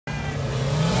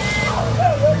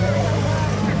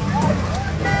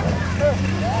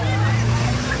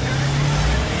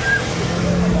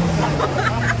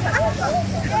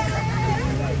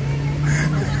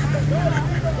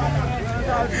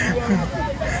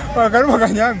Karibu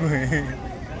kanyangu.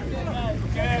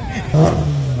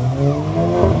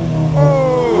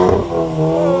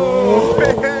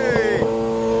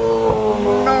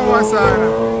 Kama sana.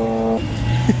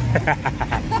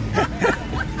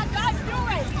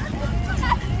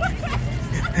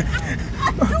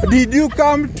 Did you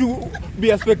come to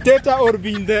be a spectator or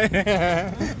be in there?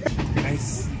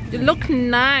 Nice. You look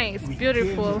nice,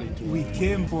 beautiful. We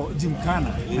came for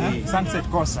Gymkhana, Sunset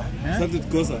Corsa. Sunset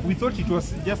Corsa. We thought it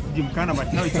was just Gymkhana,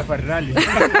 but now it's a Safari Rally.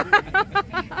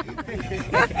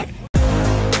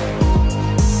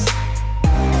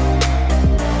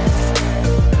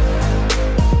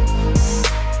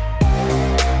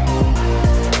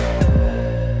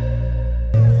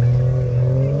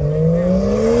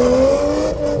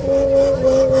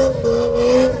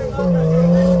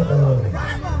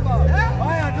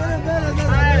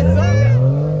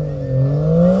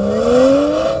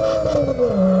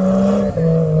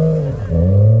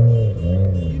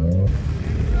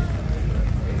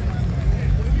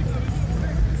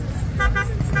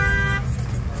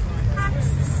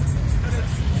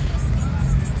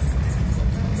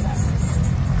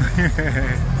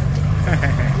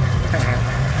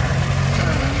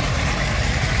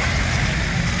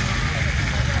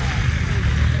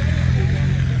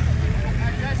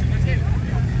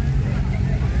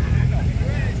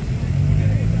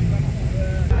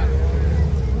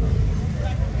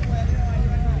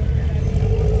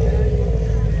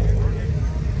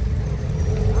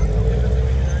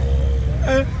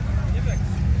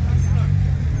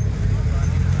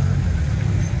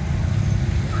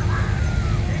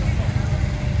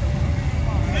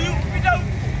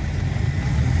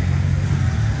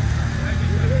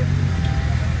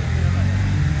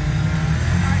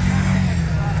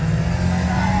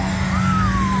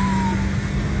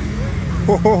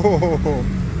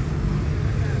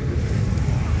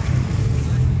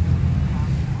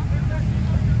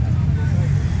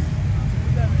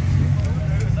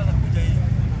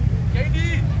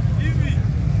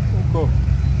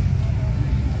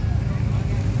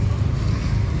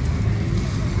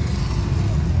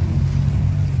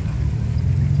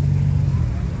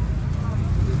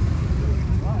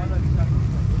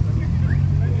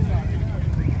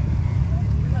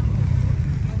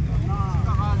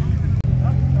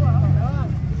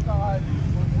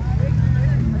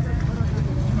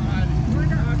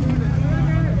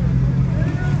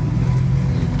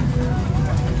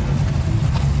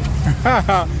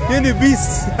 You're the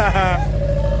beast.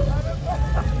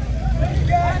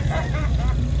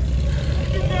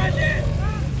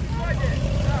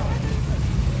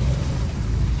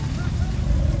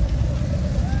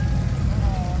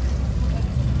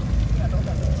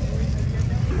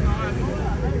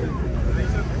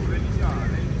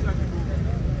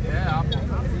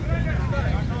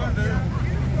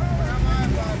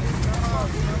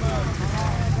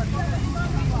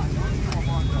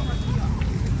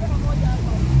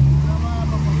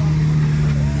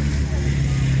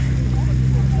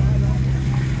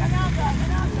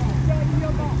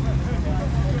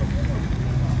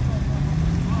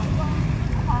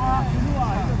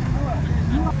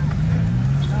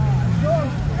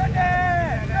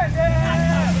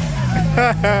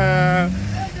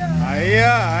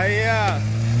 Aya.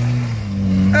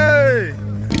 Hey.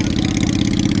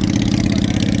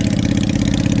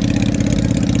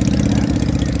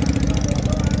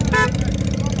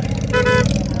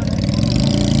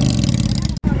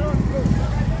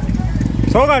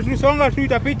 Songa tu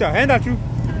itapita, enda tu.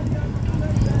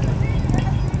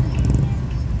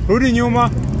 Rudi nyuma.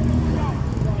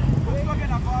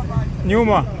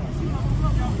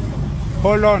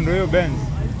 Hold on to your Benz.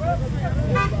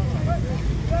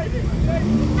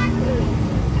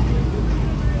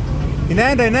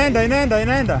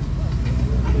 Inaenda.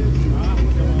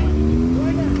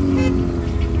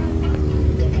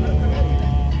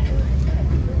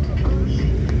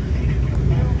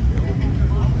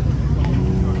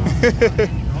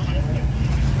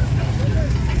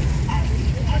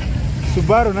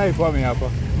 Subaru nayo kwame hapa.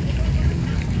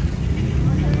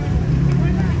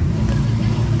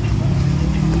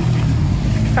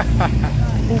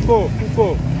 Uko.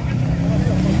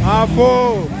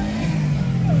 Hapo.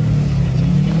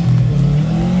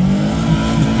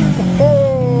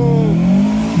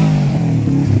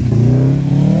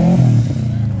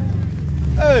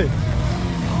 Hey.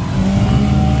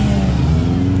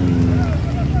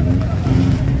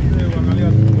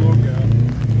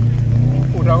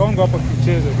 Utagonga hapo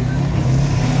kicheze.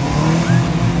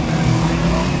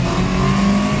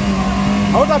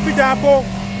 Hautapita hapo.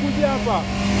 Kuja hapa.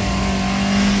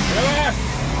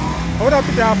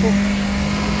 Hautapita hapo.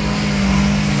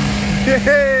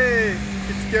 Hey.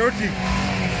 chaotic.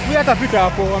 Huyu atapita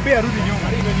hapo, mwambie arudi nyuma.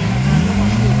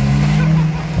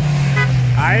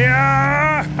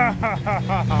 Aya!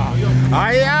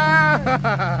 Aya!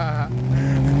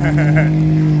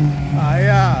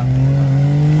 Aya!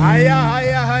 Aya,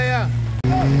 aya, aya.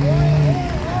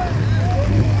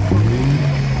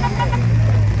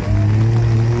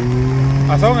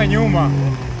 Asonga nyuma.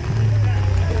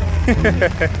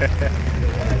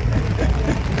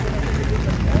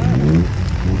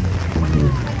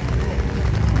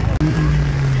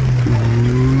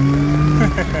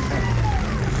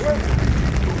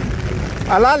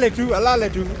 Alale tu.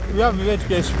 We have event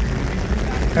kesho.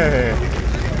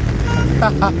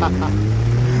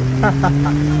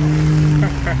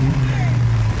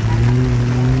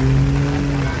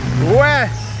 Well,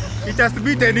 it has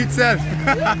beaten itself.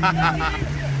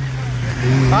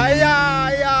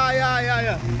 Aya.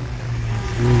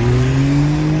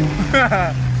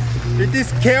 It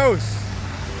is chaos.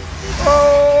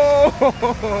 Oh!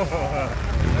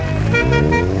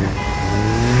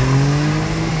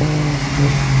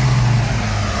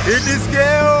 It is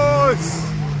chaos.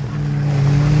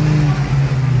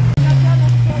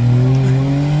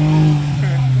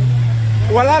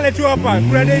 Walale tu hapa,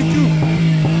 kuna day tu.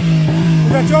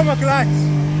 Unachoma clutch.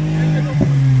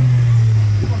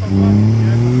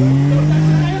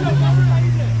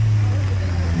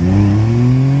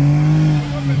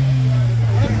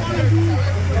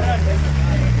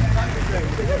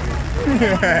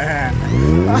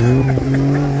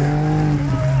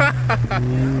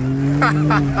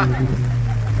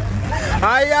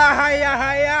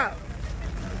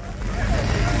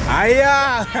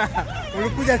 Haya.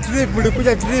 Ulikuja trip.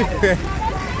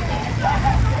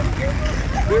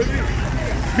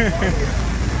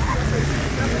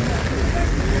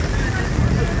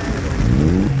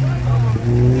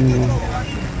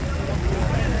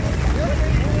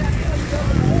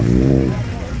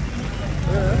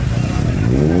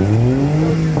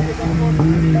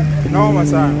 Noma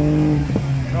sana.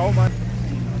 Noma.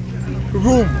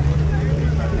 Boom.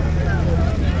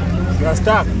 You are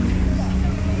stuck.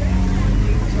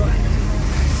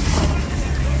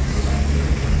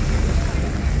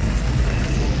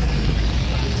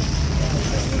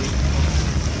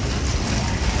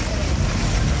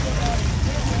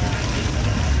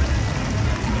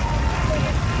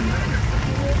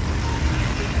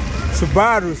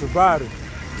 Subaru.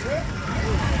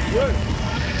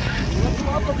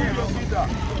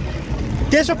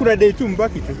 Kesho kuna day 2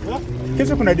 mbaki tu.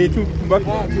 Kesho kuna day 2 mbaki.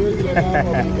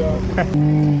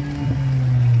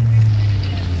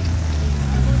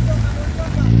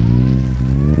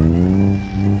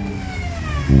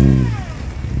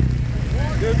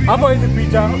 Hapo hizi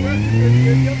picha.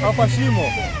 Hapa shimo.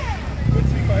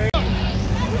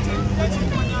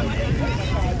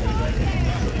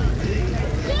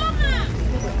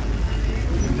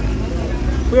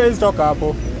 Wewe hizi toka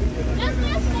hapo.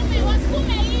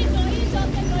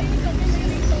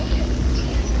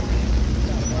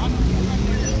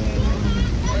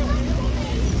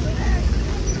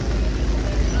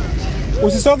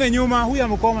 Usisonge nyuma, huyu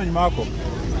amekoma nyuma yako.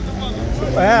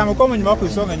 Amekoma nyuma yako,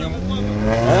 usonge nyuma.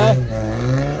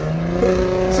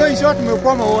 So in short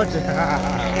tumekoma wote.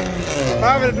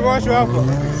 Hapo tuwasho hapo.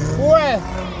 Wewe.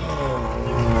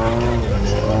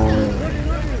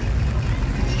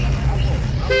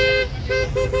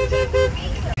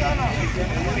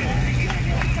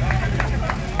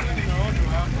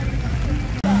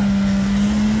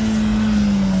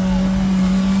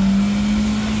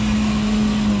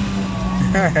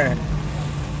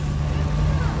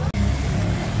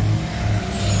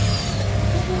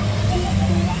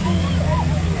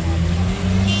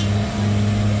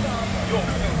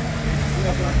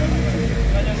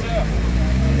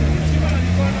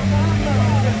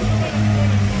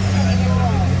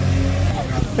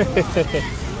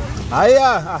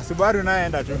 Aya, Subaru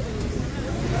naenda tu.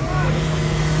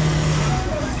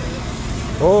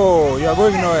 Oh, you are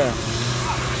going nowhere.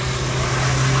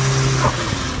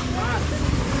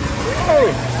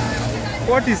 Hey,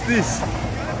 what is this?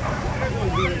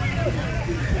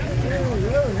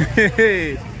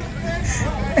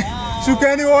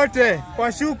 Shukeni wote,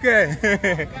 washuke.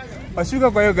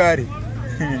 Washuka kwa hiyo gari.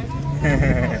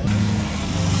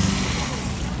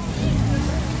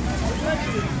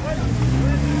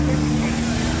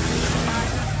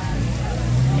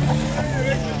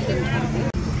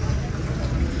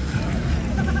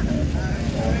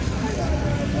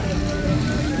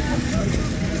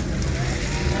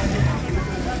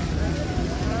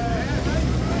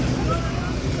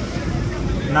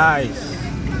 Nice.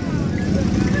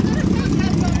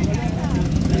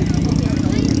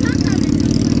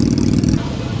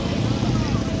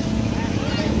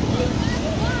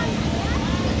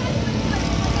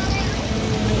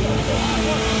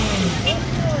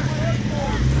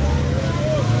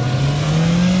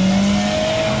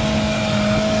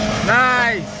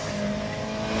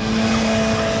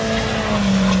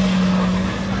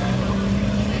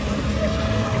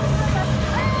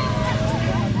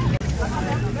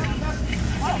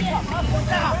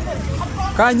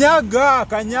 Kanyaga,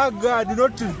 kanyaga, do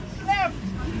not.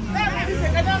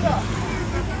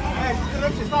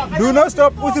 Do not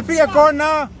stop. Usipige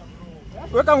kona.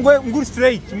 Weka mguu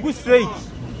straight, mguu straight.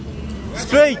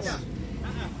 Straight.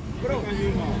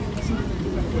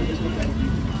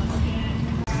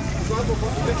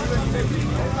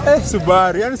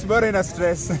 Subaru, yani Subaru ina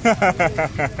stress.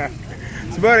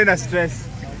 Subaru ina stress.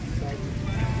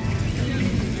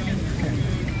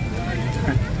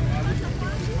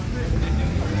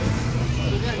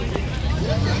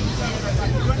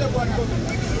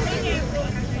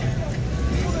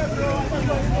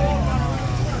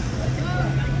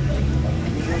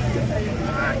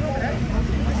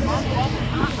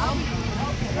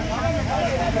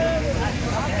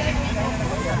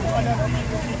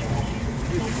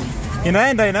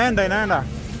 Inaenda.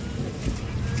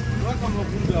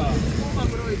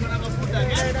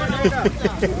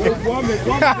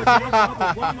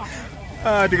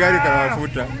 Tigari kana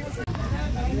mafuta.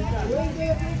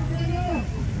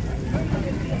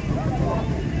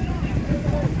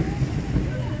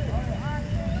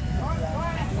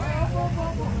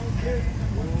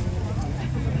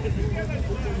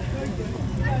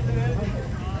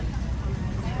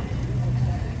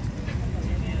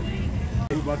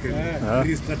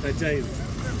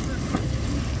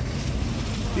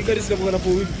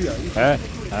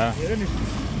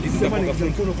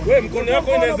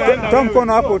 Toa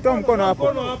mkono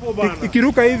hapo.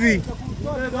 Ikiruka hivi.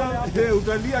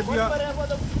 Utalia dia.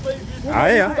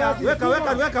 Haya.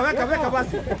 Weka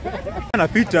basi.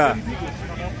 Anapita.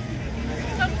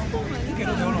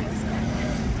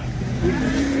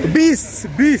 Beast.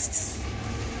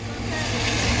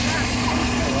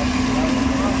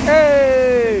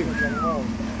 Hey!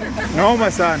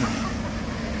 Naoma sana.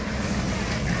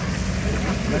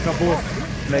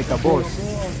 Like a boss.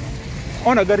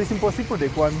 Ona gari is impossible de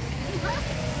kwani.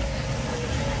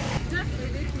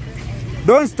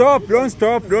 Don't stop.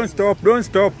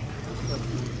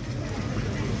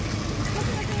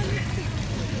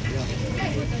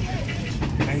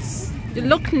 Nice. You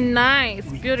look nice,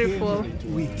 beautiful.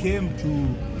 We came to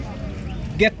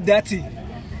get dirty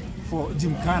for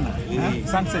Gymkhana,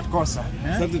 Sunset Corsa.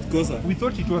 Sunset Corsa. We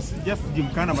thought it was just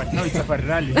Gymkhana, but now it's a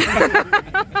rally.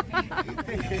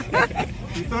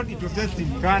 We thought it was just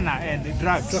Gymkhana and the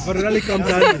drugs. Safari rally comes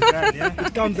early.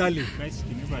 It comes early. Guys,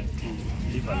 remember to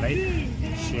leave a like,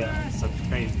 share,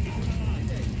 subscribe.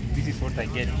 This is what I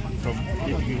get from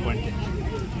if you wanted.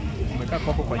 Umekaa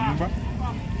kwako kwa nyumba.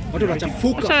 Watu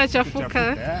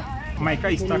wanachafuka. My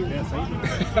car is stuck there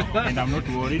side, and I'm not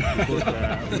worried because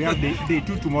we have day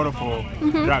 2 tomorrow for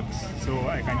drugs, so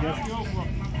I can just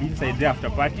be inside there after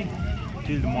party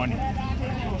till the morning.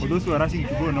 For those who are rushing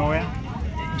to go nowhere,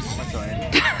 that's all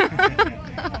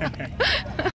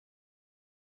right.